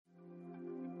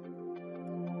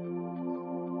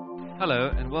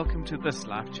Hello and welcome to this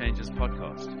Life Changes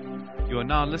podcast. You are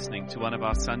now listening to one of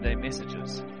our Sunday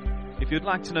messages. If you'd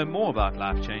like to know more about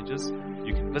Life Changes,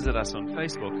 you can visit us on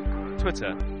Facebook,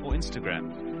 Twitter, or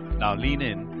Instagram. Now lean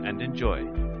in and enjoy.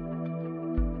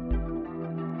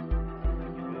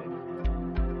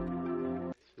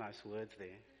 Nice words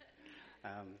there.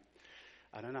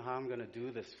 I don't know how I'm going to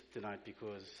do this tonight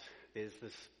because there's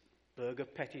this burger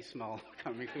patty smell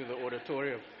coming through the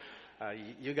auditorium.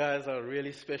 You guys are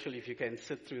really special if you can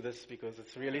sit through this because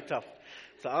it's really tough.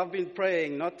 So I've been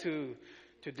praying not to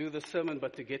do the sermon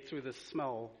but to get through the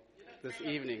smell this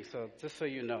evening, so just so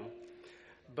you know.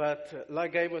 But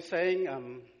like Gabe was saying,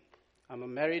 I'm a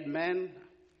married man,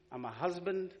 I'm a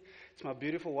husband, it's my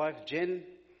beautiful wife Jen,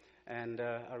 and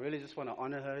I really just want to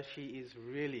honor her. She is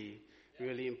really,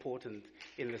 really important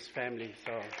in this family.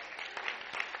 So.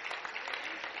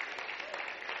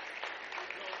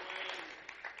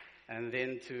 And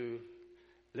then to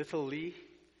little Lee,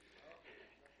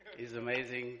 he's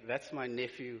amazing. That's my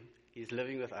nephew. He's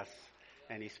living with us,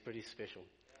 and he's pretty special.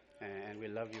 And we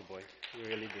love you, boy. We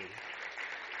really do.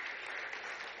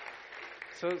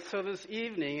 So this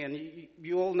evening, and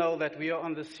you all know that we are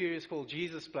on this series called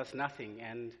Jesus Plus Nothing.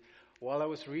 And while I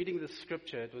was reading the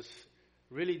scripture, it was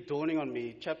really dawning on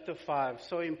me, chapter 5,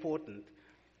 so important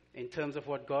in terms of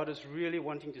what God is really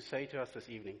wanting to say to us this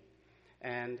evening.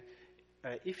 And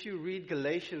if you read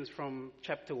Galatians from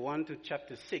chapter 1 to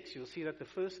chapter 6, you'll see that the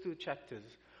first two chapters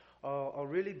are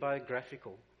really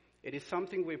biographical. It is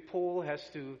something where Paul has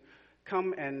to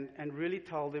come and really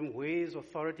tell them where his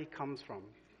authority comes from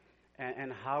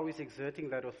and how he's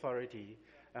exerting that authority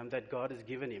that God has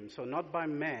given him. So not by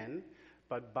man,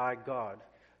 but by God.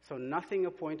 So nothing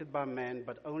appointed by man,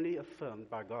 but only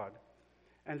affirmed by God.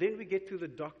 And then we get to the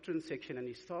doctrine section, and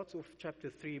he starts off chapter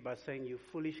 3 by saying, "You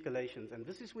foolish Galatians." And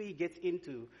this is where he gets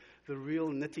into the real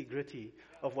nitty-gritty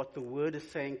of what the Word is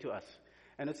saying to us.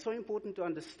 And it's so important to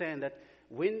understand that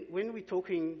when we're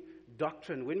talking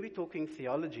doctrine, when we're talking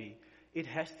theology, it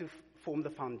has to form the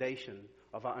foundation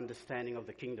of our understanding of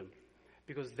the kingdom.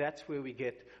 Because that's where we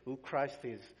get who Christ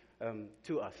is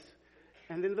to us.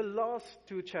 And then the last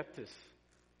two chapters,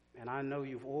 and I know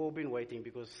you've all been waiting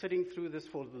because sitting through this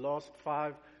for the last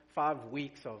five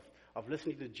weeks of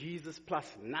listening to Jesus Plus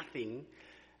Nothing,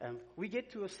 we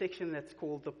get to a section that's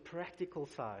called the practical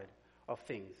side of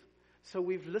things. So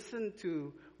we've listened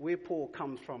to where Paul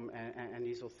comes from and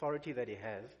his authority that he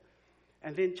has.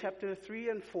 And then chapter 3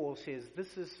 and 4 says,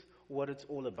 this is what it's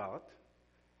all about.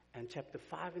 And chapter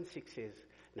 5 and 6 says,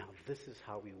 now this is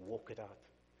how we walk it out.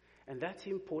 And that's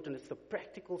important. It's the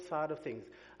practical side of things.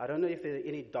 I don't know if there are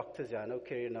any doctors here. I know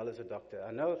Kerry Null is a doctor.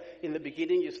 I know in the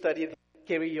beginning you studied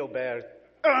Kerry Yobert.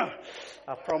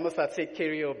 I promised I'd say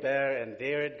Kerry Yobert, and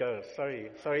there it goes. Sorry,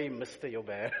 Mr.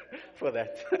 Yobert, for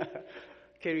that.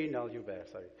 Kerry Null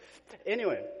Yobert, sorry.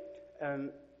 Anyway,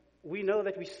 we know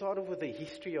that we start off with the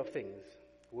history of things,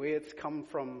 where it's come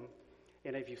from.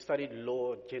 You know, if you've studied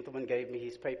law, a gentleman gave me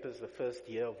his papers the first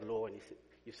year of law, and he said,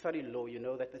 you study law, you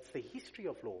know that it's the history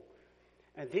of law.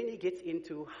 And then he gets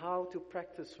into how to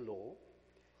practice law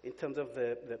in terms of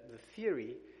the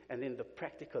theory, and then the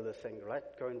practical is saying, right,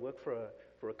 go and work for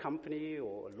a company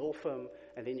or a law firm,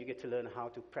 and then you get to learn how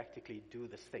to practically do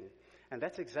this thing. And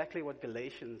that's exactly what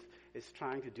Galatians is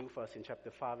trying to do for us in chapter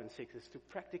 5 and 6, is to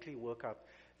practically work out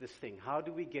this thing. How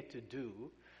do we get to do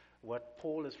what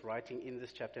Paul is writing in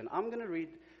this chapter? And I'm going to read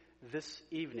this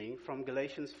evening from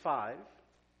Galatians 5,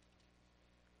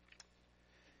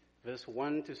 verse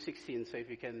 1 to 16, so if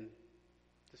you can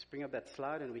just bring up that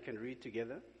slide and we can read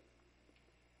together.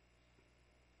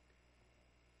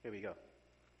 Here we go.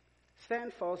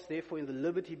 Stand fast, therefore, in the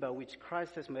liberty by which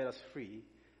Christ has made us free,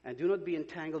 and do not be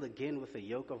entangled again with the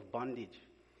yoke of bondage.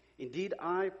 Indeed,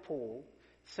 I, Paul,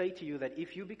 say to you that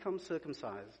if you become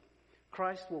circumcised,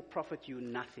 Christ will profit you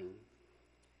nothing.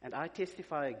 And I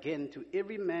testify again to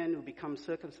every man who becomes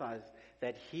circumcised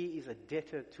that he is a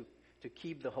debtor to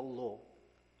keep the whole law.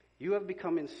 You have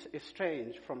become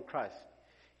estranged from Christ.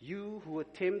 You who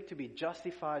attempt to be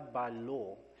justified by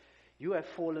law, you have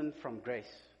fallen from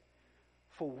grace.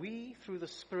 For we, through the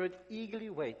Spirit, eagerly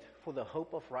wait for the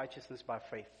hope of righteousness by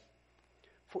faith.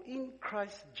 For in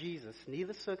Christ Jesus,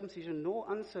 neither circumcision nor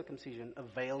uncircumcision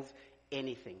avails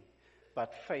anything,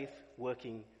 but faith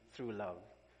working through love.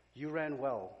 You ran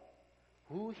well.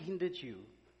 Who hindered you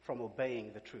from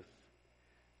obeying the truth?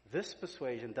 This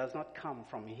persuasion does not come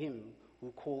from him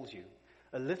who calls you.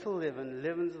 A little leaven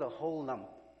leavens the whole lump.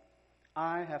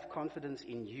 I have confidence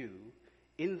in you,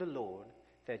 in the Lord,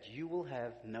 that you will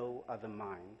have no other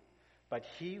mind. But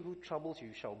he who troubles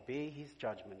you shall bear his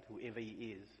judgment, whoever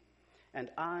he is. And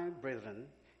I, brethren,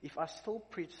 If I still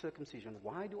preach circumcision,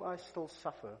 why do I still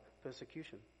suffer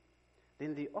persecution?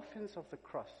 Then the offense of the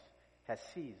cross has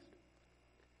ceased.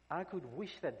 I could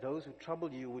wish that those who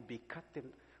trouble you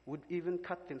would even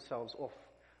cut themselves off.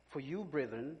 For you,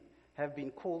 brethren, have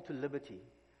been called to liberty.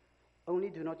 Only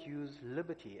do not use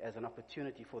liberty as an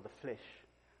opportunity for the flesh,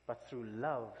 but through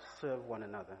love serve one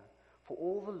another. For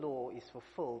all the law is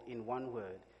fulfilled in one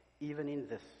word, even in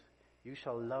this, you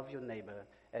shall love your neighbor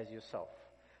as yourself.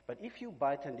 But if you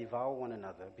bite and devour one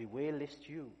another, beware lest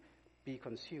you be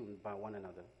consumed by one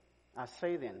another. I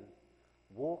say then,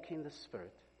 walk in the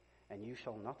Spirit, and you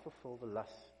shall not fulfill the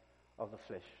lusts of the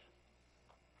flesh.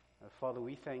 Father,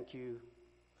 we thank you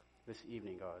this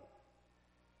evening, God,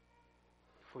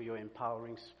 for your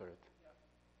empowering Spirit.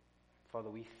 Father,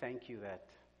 we thank you that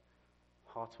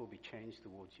hearts will be changed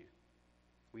towards you.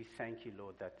 We thank you,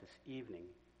 Lord, that this evening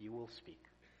you will speak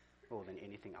more than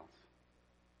anything else.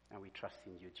 And we trust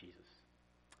in you, Jesus.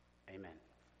 Amen.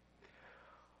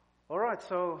 All right,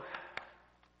 so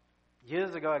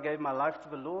years ago I gave my life to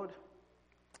the Lord,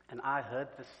 and I heard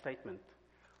this statement,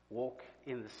 walk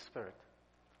in the Spirit.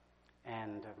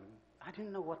 And I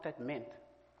didn't know what that meant.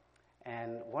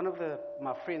 And one of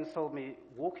my friends told me,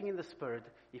 walking in the Spirit,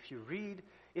 if you read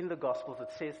in the Gospels, it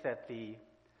says that the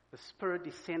Spirit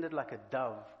descended like a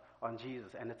dove on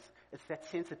Jesus. And it's that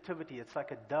sensitivity. It's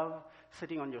like a dove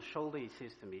sitting on your shoulder, he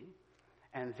says to me.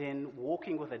 And then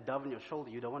walking with a dove on your shoulder,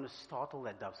 you don't want to startle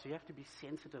that dove. So you have to be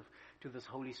sensitive to this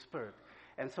Holy Spirit.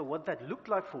 And so what that looked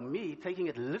like for me, taking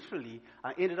it literally,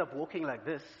 I ended up walking like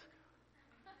this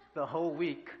the whole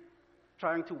week,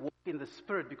 trying to walk in the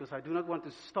Spirit, because I do not want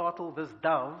to startle this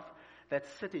dove that's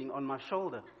sitting on my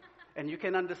shoulder. And you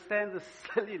can understand the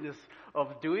silliness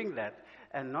of doing that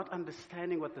and not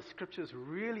understanding what the Scripture is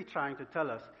really trying to tell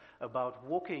us about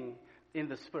walking in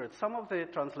the Spirit. Some of the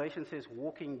translation says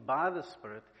walking by the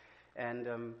Spirit, and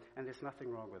there's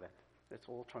nothing wrong with that. That's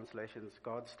all translations.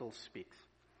 God still speaks.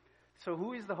 So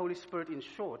who is the Holy Spirit in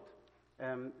short?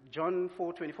 John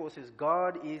 4:24 says,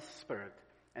 God is Spirit,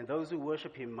 and those who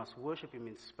worship Him must worship Him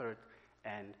in spirit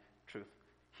and truth.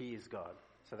 He is God.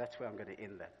 So that's where I'm going to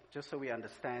end that. Just so we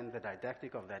understand the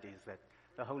didactic of that is that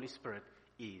the Holy Spirit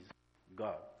is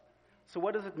God. So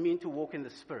what does it mean to walk in the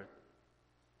Spirit?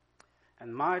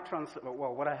 And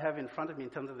what I have in front of me in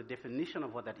terms of the definition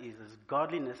of what that is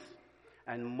godliness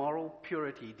and moral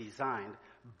purity designed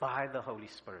by the Holy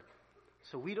Spirit.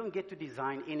 So we don't get to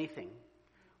design anything.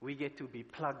 We get to be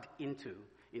plugged into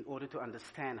in order to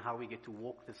understand how we get to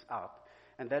walk this out.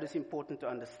 And that is important to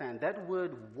understand. That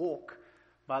word walk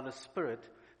by the Spirit,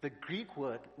 the Greek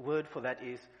word for that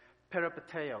is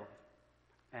peripateo.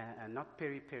 And not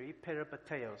peri-peri,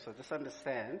 peripateo. So just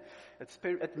understand,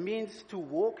 it means to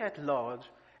walk at large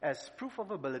as proof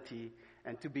of ability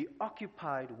and to be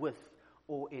occupied with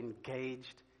or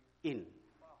engaged in.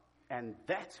 And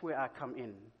that's where I come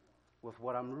in with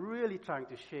what I'm really trying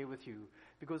to share with you.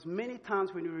 Because many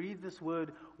times when you read this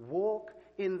word, walk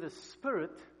in the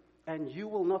Spirit, and you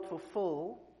will not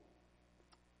fulfill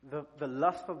the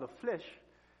lust of the flesh,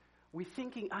 we're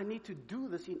thinking, I need to do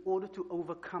this in order to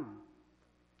overcome.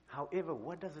 However,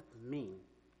 what does it mean?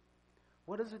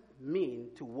 What does it mean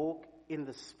to walk in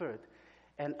the Spirit?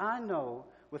 And I know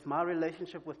with my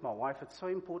relationship with my wife, it's so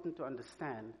important to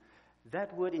understand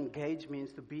that word engage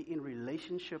means to be in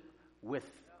relationship with.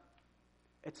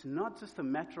 It's not just a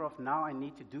matter of now I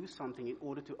need to do something in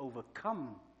order to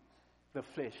overcome the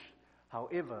flesh.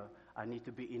 However, I need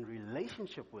to be in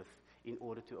relationship with in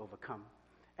order to overcome.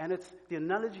 And it's the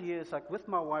analogy here is like with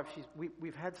my wife,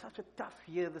 we've had such a tough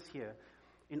year this year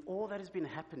in all that has been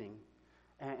happening.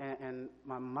 And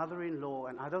my mother-in-law,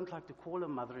 and I don't like to call her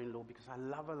mother-in-law because I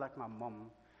love her like my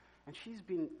mom. And she's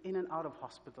been in and out of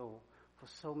hospital for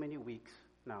so many weeks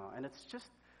now. And it's just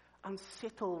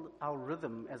unsettled our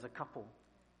rhythm as a couple.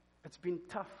 It's been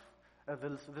tough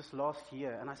this last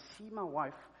year. And I see my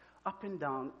wife up and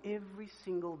down every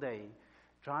single day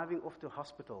driving off to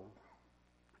hospital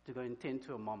to go and tend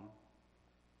to a mom.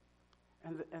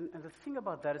 And the thing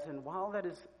about that is, and while that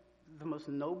is the most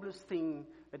noblest thing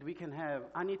that we can have,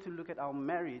 I need to look at our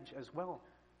marriage as well.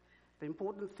 The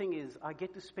important thing is I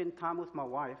get to spend time with my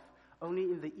wife only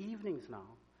in the evenings now.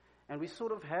 And we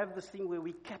sort of have this thing where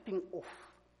we're capping off.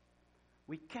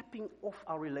 We're capping off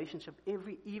our relationship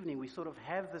every evening. We sort of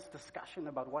have this discussion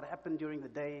about what happened during the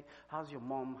day, how's your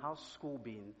mom, how's school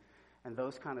been, and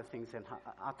those kind of things. And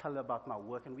I'll tell her about my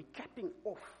work. And we're capping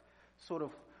off sort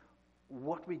of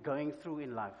what we're going through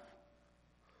in life.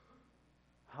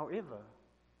 However,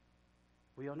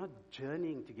 we are not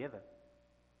journeying together.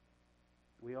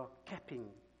 We are capping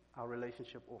our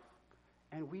relationship off.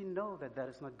 And we know that that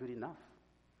is not good enough.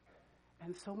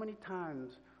 And so many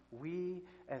times, we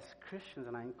as Christians,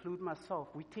 and I include myself,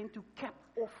 we tend to cap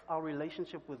off our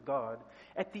relationship with God.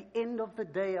 At the end of the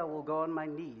day, I will go on my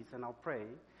knees and I'll pray.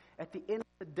 At the end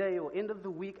of the day or end of the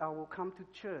week, I will come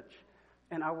to church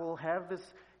and I will have this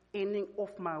ending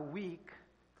off my week,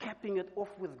 capping it off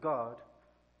with God.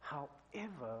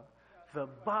 However, the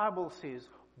Bible says,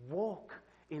 walk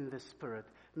in the Spirit,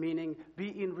 meaning be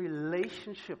in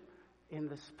relationship in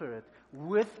the Spirit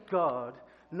with God,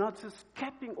 not just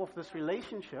capping off this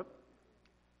relationship,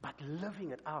 but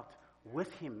living it out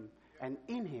with Him and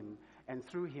in Him and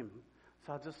through Him.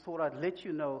 So I just thought I'd let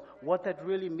you know what that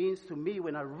really means to me.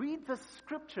 When I read this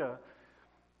scripture,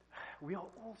 we are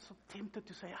also tempted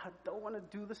to say, I don't want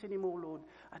to do this anymore, Lord.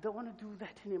 I don't want to do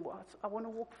that anymore. I want to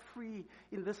walk free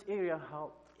in this area.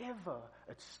 However,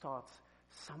 it starts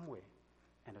somewhere,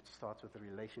 and it starts with a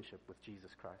relationship with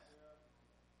Jesus Christ.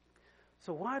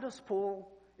 So why does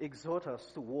Paul exhort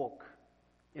us to walk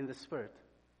in the Spirit?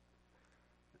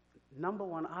 Number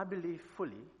one, I believe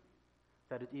fully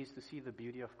that it is to see the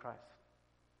beauty of Christ.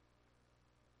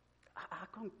 I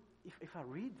can't, if I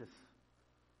read this,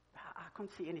 I can't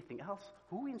see anything else.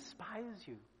 Who inspires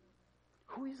you?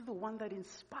 Who is the one that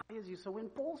inspires you? So when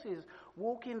Paul says,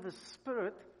 walk in the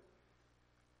Spirit,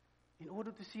 in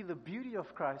order to see the beauty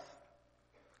of Christ,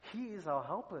 He is our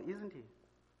helper, isn't He?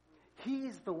 He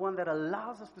is the one that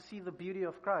allows us to see the beauty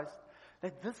of Christ.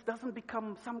 That this doesn't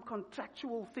become some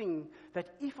contractual thing,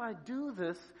 that if I do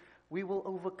this, we will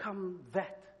overcome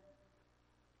that.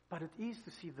 But it is to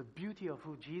see the beauty of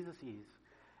who Jesus is.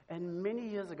 And many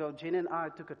years ago, Jen and I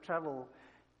took a travel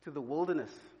to the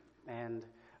wilderness. And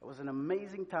it was an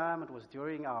amazing time. It was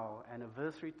during our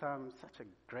anniversary time, such a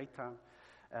great time,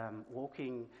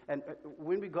 walking. And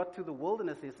when we got to the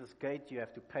wilderness, there's this gate you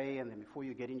have to pay. And then before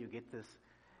you get in, you get this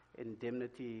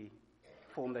indemnity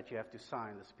form that you have to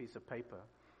sign, this piece of paper.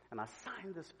 And I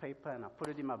signed this paper and I put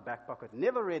it in my back pocket.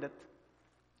 Never read it.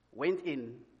 Went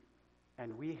in.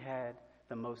 And we had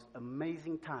the most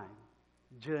amazing time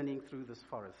journeying through this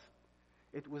forest.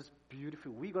 It was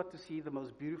beautiful. We got to see the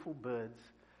most beautiful birds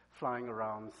flying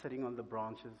around, sitting on the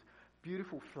branches,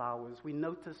 beautiful flowers. We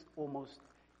noticed almost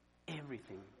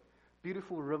everything.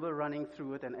 Beautiful river running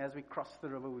through it, and as we crossed the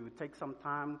river, we would take some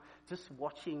time just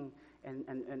watching and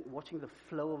watching the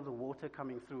flow of the water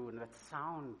coming through, and that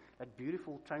sound, that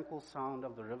beautiful, tranquil sound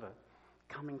of the river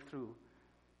coming through.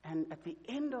 And at the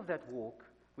end of that walk,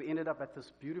 we ended up at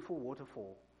this beautiful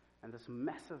waterfall and this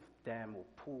massive dam or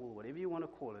pool, whatever you want to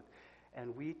call it.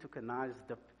 And we took a nice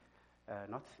dip,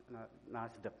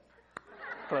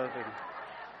 clothing.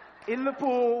 In the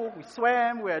pool, we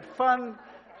swam, we had fun.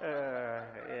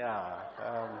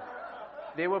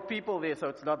 There were people there, so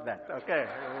it's not that. Okay,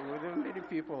 there were many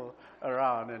people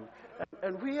around.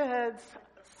 And we had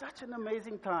such an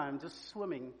amazing time just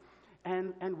swimming.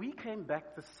 And we came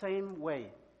back the same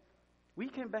way.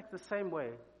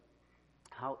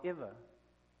 However,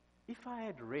 if I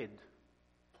had read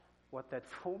what that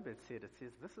form had said, it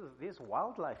says, there's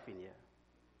wildlife in here.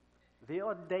 There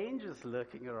are dangers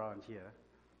lurking around here.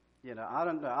 You know, I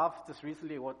don't know. I've just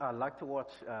recently, I like to watch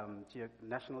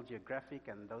National Geographic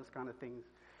and those kind of things,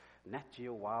 Nat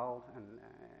Geo Wild, and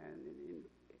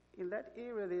in that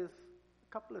area there's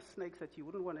a couple of snakes that you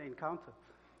wouldn't want to encounter,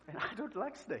 and I don't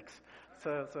like snakes,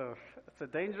 so it's a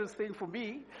dangerous thing for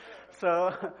me.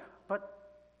 So,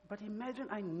 but imagine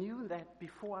I knew that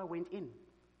before I went in.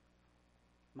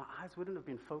 My eyes wouldn't have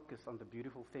been focused on the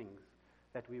beautiful things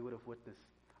that we would have witnessed.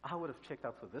 I would have checked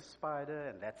out for this spider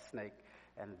and that snake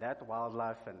and that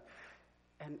wildlife,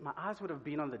 and my eyes would have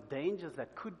been on the dangers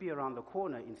that could be around the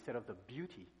corner instead of the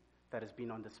beauty that has been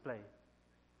on display.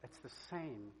 It's the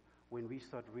same when we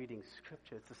start reading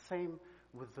Scripture. It's the same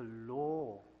with the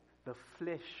law, the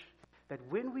flesh, that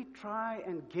when we try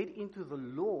and get into the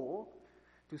law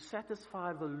to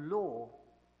satisfy the law,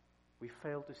 we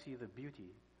fail to see the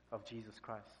beauty of Jesus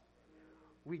Christ.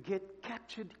 We get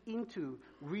captured into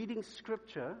reading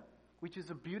Scripture, which is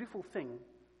a beautiful thing,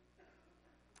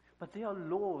 but there are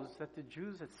laws that the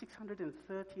Jews had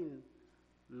 613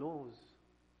 laws.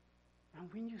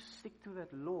 And when you stick to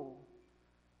that law,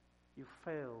 you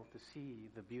fail to see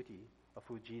the beauty of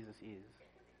who Jesus is.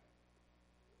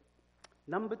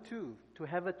 Number 2, to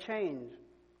have a change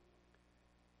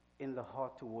in the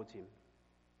heart towards Him.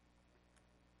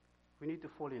 We need to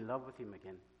fall in love with Him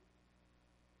again.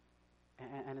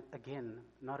 And again,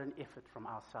 not an effort from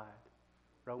our side.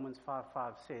 Romans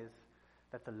 5:5 says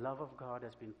that the love of God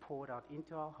has been poured out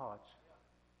into our hearts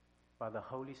by the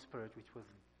Holy Spirit, which was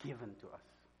given to us.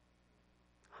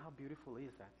 How beautiful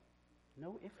is that?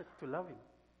 No effort to love Him,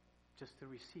 just to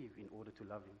receive in order to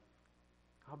love Him.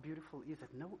 How beautiful is it?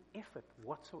 No effort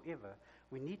whatsoever.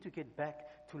 We need to get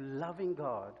back to loving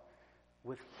God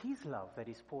with His love that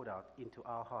is poured out into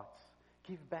our hearts.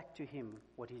 Give back to Him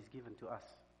what He's given to us.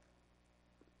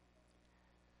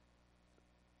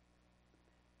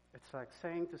 It's like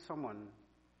saying to someone,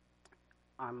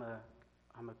 I'm a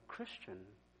Christian,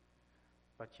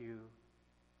 but you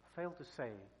fail to say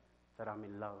that I'm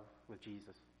in love with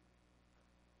Jesus.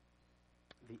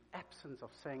 The absence of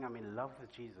saying I'm in love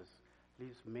with Jesus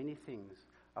leaves many things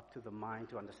up to the mind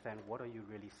to understand what are you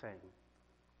really saying.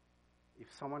 If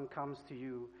someone comes to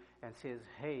you and says,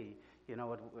 hey, you know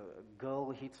what, a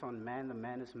girl hits on man, the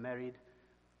man is married,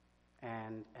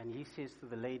 and he says to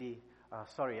the lady,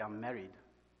 sorry, I'm married.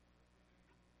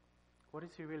 What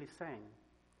is he really saying?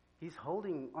 He's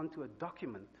holding onto a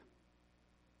document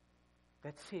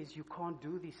that says you can't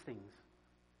do these things.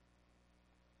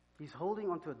 He's holding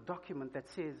onto a document that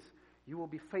says you will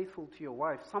be faithful to your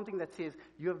wife, something that says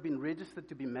you have been registered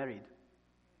to be married.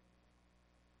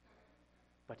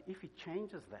 But if he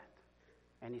changes that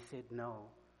and he said, no,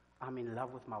 I'm in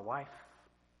love with my wife,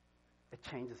 it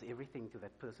changes everything to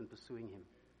that person pursuing him.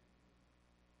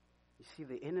 You see,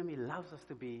 the enemy loves us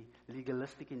to be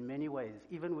legalistic in many ways.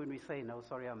 Even when we say, no,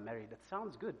 sorry, I'm married, it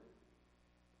sounds good.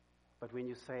 But when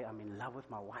you say, I'm in love with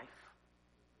my wife,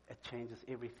 it changes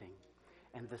everything.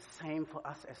 And the same for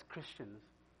us as Christians.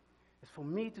 It's for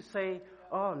me to say,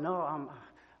 oh, no,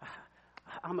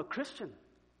 I'm a Christian.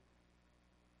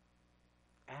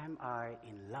 Am I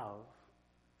in love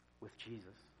with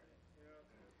Jesus?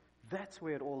 That's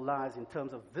where it all lies in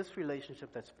terms of this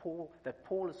relationship that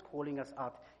Paul is calling us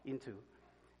out into.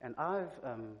 And I've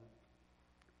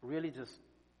really just,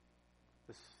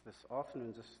 this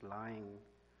afternoon, just lying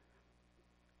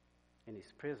in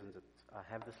his presence, I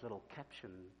have this little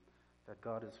caption that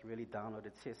God has really downloaded.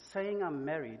 It says, saying I'm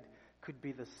married could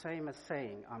be the same as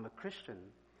saying I'm a Christian.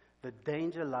 The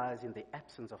danger lies in the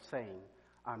absence of saying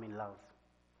I'm in love.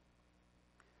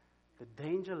 The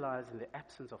danger lies in the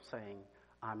absence of saying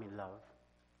I'm in love.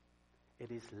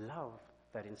 It is love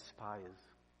that inspires.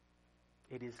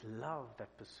 It is love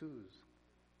that pursues.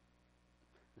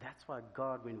 That's why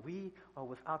God, when we are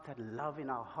without that love in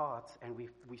our hearts and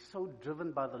we're so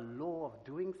driven by the law of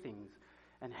doing things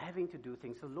and having to do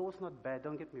things, the law is not bad,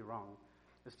 don't get me wrong.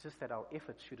 It's just that our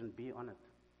efforts shouldn't be on it.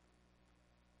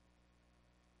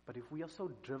 But if we are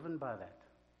so driven by that,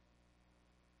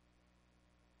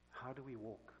 how do we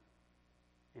walk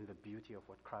in the beauty of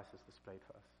what Christ has displayed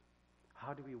for us?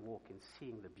 How do we walk in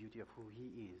seeing the beauty of who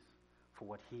He is for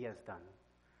what He has done?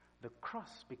 The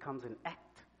cross becomes an act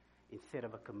instead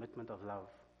of a commitment of love.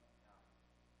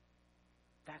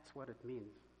 That's what it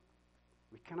means.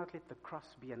 We cannot let the cross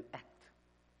be an act,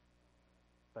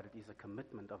 but it is a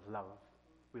commitment of love.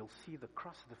 We'll see the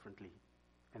cross differently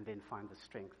and then find the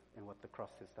strength in what the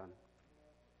cross has done.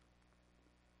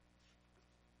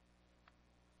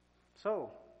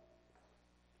 So,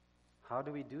 how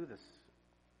do we do this?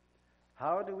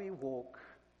 How do we walk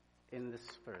in the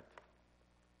Spirit?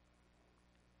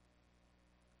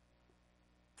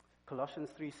 Colossians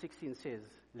 3:16 says,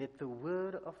 let the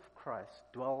word of Christ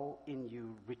dwell in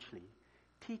you richly,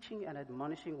 teaching and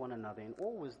admonishing one another in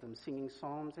all wisdom, singing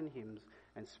psalms and hymns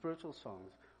and spiritual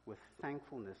songs with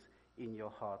thankfulness in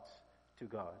your hearts to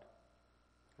God.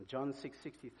 And John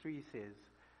 6:63 says,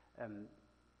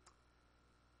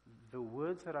 the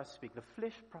words that I speak, the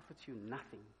flesh profits you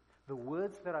nothing. The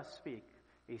words that I speak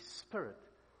is spirit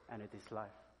and it is life.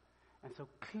 And so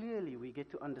clearly we get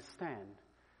to understand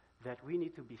that we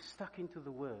need to be stuck into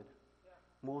the Word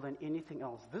more than anything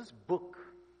else. This book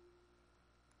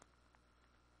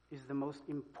is the most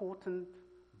important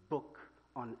book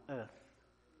on earth.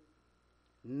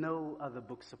 No other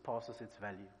book surpasses its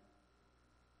value.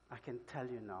 I can tell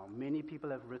you now, many people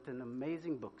have written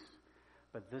amazing books,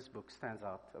 but this book stands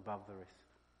out above the rest.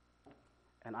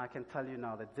 And I can tell you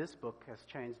now that this book has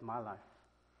changed my life.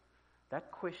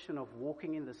 That question of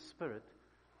walking in the Spirit,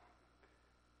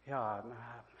 I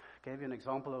gave you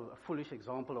a foolish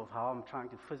example of how I'm trying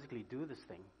to physically do this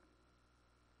thing.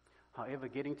 However,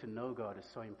 getting to know God is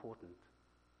so important.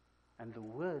 And the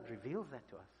Word reveals that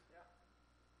to us.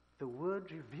 The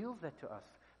Word reveals that to us.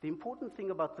 The important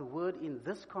thing about the Word in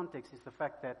this context is the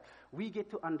fact that we get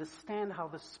to understand how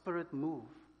the Spirit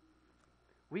moves.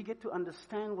 We get to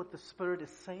understand what the Spirit is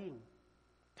saying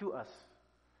to us.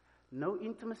 No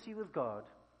intimacy with God,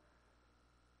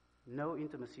 no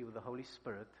intimacy with the Holy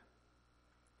Spirit.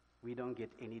 We don't get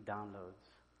any downloads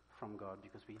from God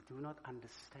because we do not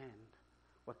understand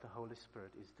what the Holy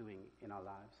Spirit is doing in our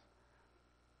lives.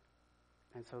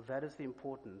 And so that is the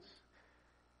importance.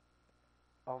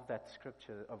 of that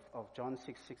scripture, of John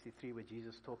 6:63, where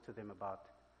Jesus talked to them about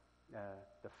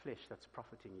the flesh that's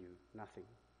profiting you nothing.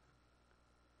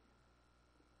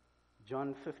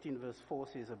 John 15 verse 4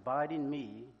 says, "Abide in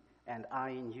me and I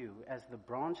in you, as the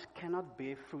branch cannot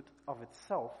bear fruit of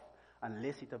itself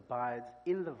unless it abides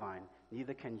in the vine,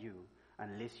 neither can you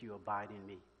unless you abide in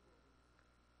me."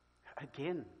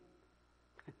 Again,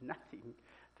 nothing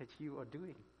that you are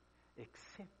doing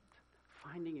except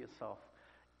finding yourself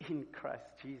in Christ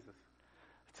Jesus.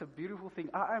 It's a beautiful thing.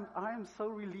 I am so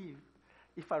relieved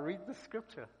if I read the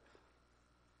scripture.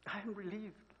 I am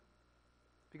relieved.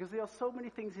 Because there are so many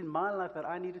things in my life that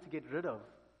I needed to get rid of.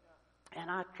 And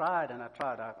I tried. I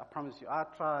promise you, I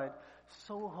tried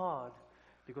so hard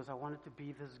because I wanted to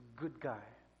be this good guy.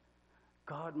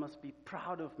 God must be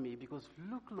proud of me because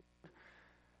look,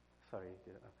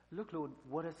 Lord,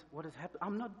 what has happened?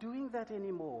 I'm not doing that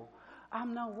anymore.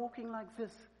 I'm now walking like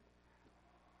this.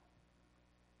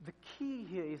 The key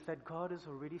here is that God is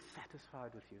already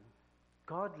satisfied with you.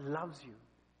 God loves you.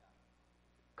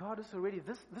 God is already,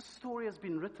 this story has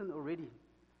been written already.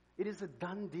 It is a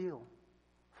done deal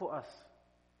for us.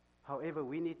 However,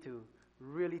 we need to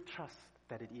really trust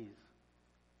that it is.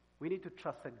 We need to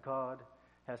trust that God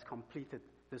has completed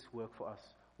this work for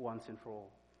us once and for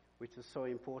all, which is so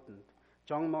important.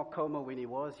 John Mark Comer, when he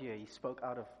was here, he spoke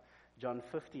out of John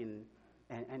 15,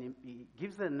 and he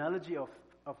gives the analogy of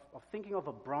thinking of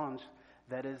a branch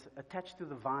that is attached to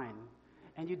the vine.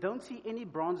 And you don't see any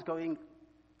branch going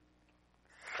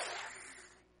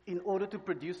in order to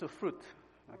produce a fruit.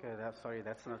 Okay, that's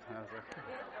not.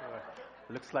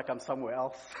 Looks like I'm somewhere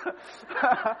else.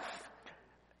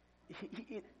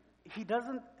 He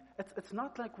doesn't. It's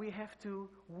not like we have to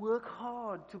work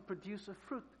hard to produce a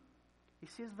fruit. He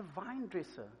says the vine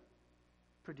dresser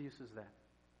produces that.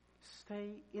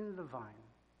 Stay in the vine,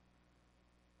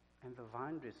 and the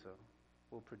vine dresser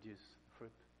will produce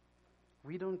fruit.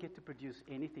 We don't get to produce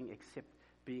anything except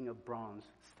being a branch,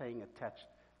 staying attached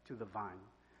to the vine.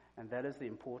 And that is the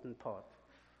important part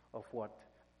of what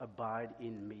abide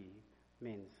in me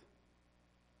means.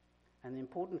 And the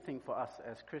important thing for us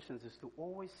as Christians is to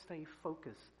always stay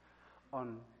focused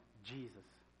on Jesus.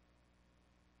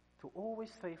 To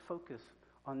always stay focused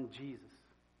on Jesus.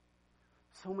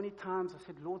 So many times I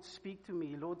said, Lord, speak to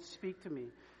me. Lord, speak to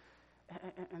me.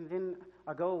 And then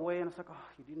I go away and it's like, oh,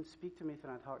 you didn't speak to me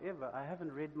tonight. However, I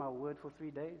haven't read my word for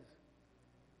 3 days.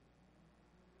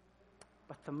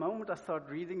 But the moment I start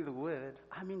reading the word,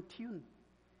 I'm in tune.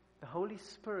 The Holy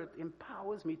Spirit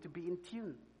empowers me to be in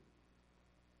tune,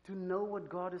 to know what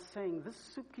God is saying. This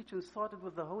soup kitchen started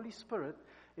with the Holy Spirit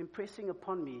impressing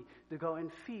upon me to go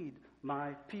and feed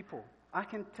my people. I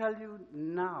can tell you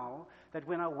now that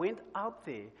when I went out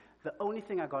there, the only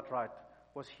thing I got right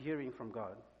was hearing from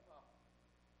God.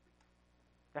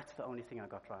 That's the only thing I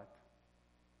got right.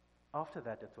 After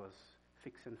that, it was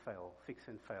fix and fail, fix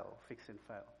and fail, fix and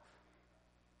fail.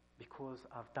 Because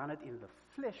I've done it in the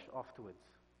flesh afterwards.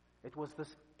 It was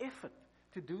this effort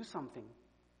to do something.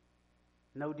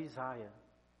 No desire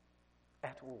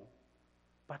at all.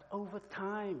 But over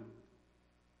time,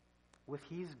 with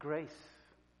His grace,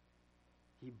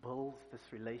 He builds this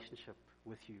relationship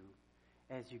with you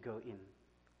as you go in.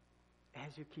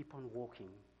 As you keep on walking,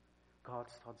 God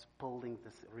starts building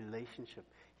this relationship.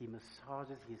 He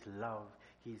massages His love,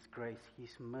 His grace, His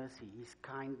mercy, His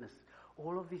kindness.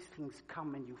 All of these things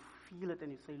come and you feel it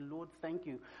and you say, Lord, thank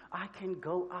you. I can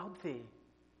go out there.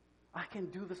 I can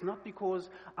do this not because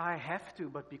I have to,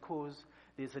 but because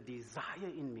there's a desire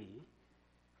in me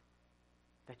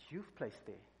that you've placed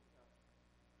there.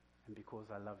 And because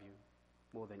I love you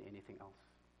more than anything else.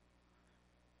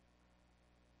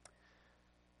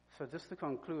 So just to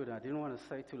conclude, I didn't want to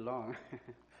stay too long.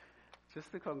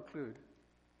 Just to conclude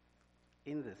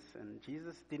in this, and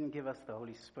Jesus didn't give us the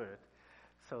Holy Spirit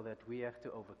so that we have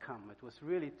to overcome. It was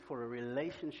really for a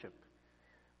relationship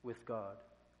with God.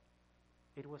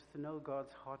 It was to know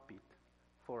God's heartbeat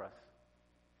for us.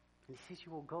 And He says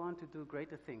you will go on to do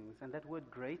greater things. And that word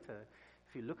greater,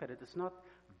 if you look at it, it's not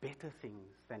better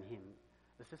things than Him.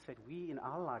 It's just that we in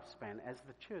our lifespan as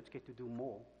the church get to do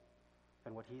more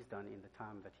than what He's done in the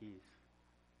time that He's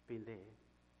been there.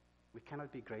 We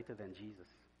cannot be greater than Jesus.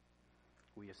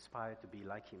 We aspire to be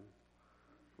like Him,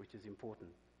 which is important.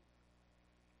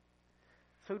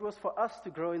 So it was for us to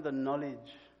grow in the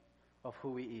knowledge of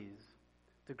who He is,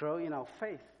 to grow in our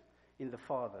faith in the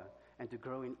Father, and to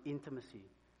grow in intimacy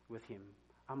with Him.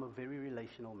 I'm a very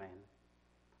relational man.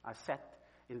 I sat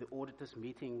in the auditors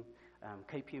meeting,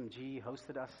 KPMG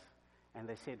hosted us, and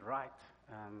they said, right,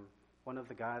 one of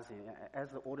the guys, as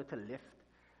the auditor left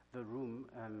the room,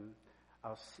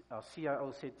 our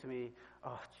CIO said to me,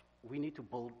 oh, we need to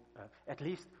build, at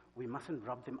least we mustn't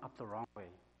rub them up the wrong way.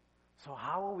 So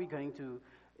how are we going to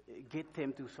get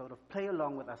them to sort of play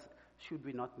along with us should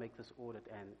we not make this audit?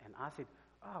 And I said,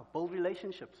 build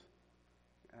relationships.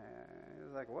 He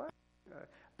was like, what?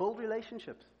 Build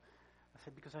relationships. I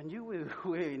said, because I knew we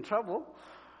were in trouble.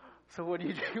 So what do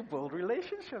you do? Build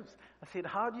relationships. I said,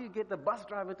 how do you get the bus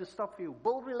driver to stop for you?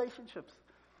 Build relationships.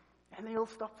 And he'll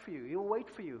stop for you. He'll wait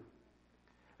for you.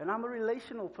 And I'm a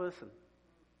relational person.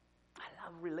 I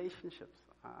love relationships.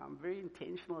 I'm very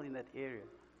intentional in that area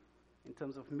in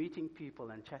terms of meeting people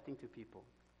and chatting to people.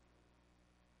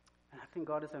 And I think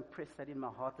God has impressed that in my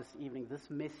heart this evening, this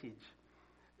message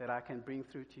that I can bring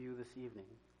through to you this evening.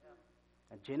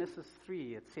 In Genesis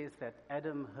 3, it says that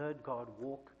Adam heard God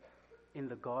walk in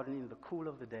the garden in the cool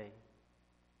of the day.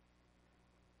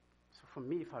 So for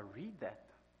me, if I read that,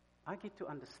 I get to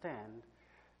understand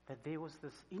that there was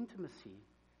this intimacy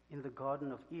in the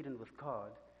Garden of Eden with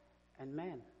God and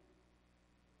man.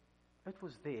 It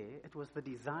was there. It was the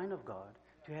design of God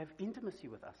to have intimacy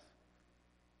with us.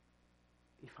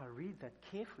 If I read that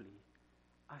carefully,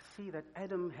 I see that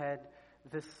Adam had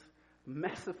this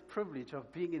massive privilege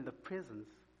of being in the presence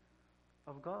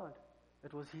of God.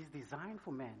 It was his design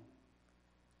for man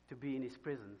to be in his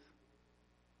presence.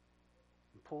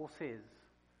 And Paul says,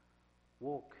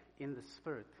 walk in the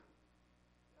Spirit.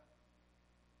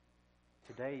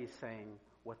 Today he's saying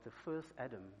what the first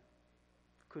Adam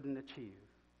couldn't achieve,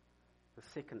 the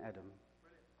second Adam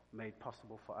made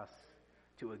possible for us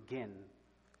to again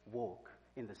walk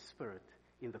in the Spirit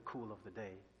in the cool of the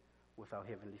day with our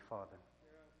Heavenly Father.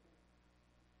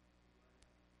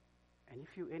 And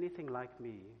if you're anything like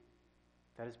me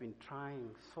that has been trying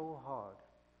so hard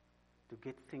to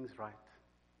get things right,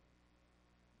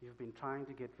 you've been trying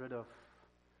to get rid of,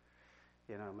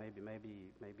 maybe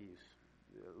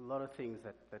a lot of things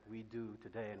that we do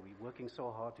today, and we're working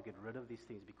so hard to get rid of these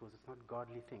things because it's not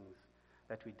godly things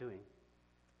that we're doing.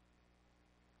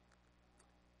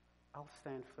 I'll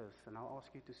stand first, and I'll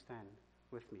ask you to stand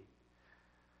with me.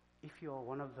 If you are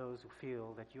one of those who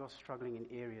feel that you are struggling in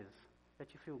areas that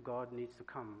you feel God needs to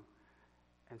come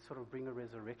and sort of bring a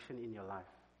resurrection in your life,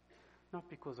 not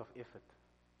because of effort.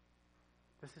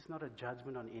 This is not a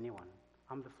judgment on anyone.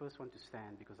 I'm the first one to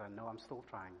stand because I know I'm still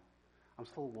trying. I'm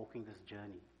still walking this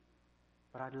journey.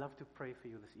 But I'd love to pray for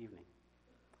you this evening.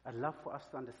 I'd love for us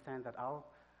to understand that our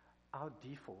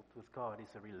default with God is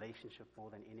a relationship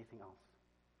more than anything else.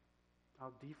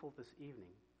 Our default this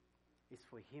evening is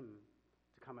for Him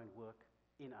to come and work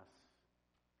in us,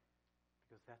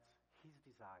 because that's His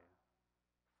desire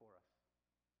for us.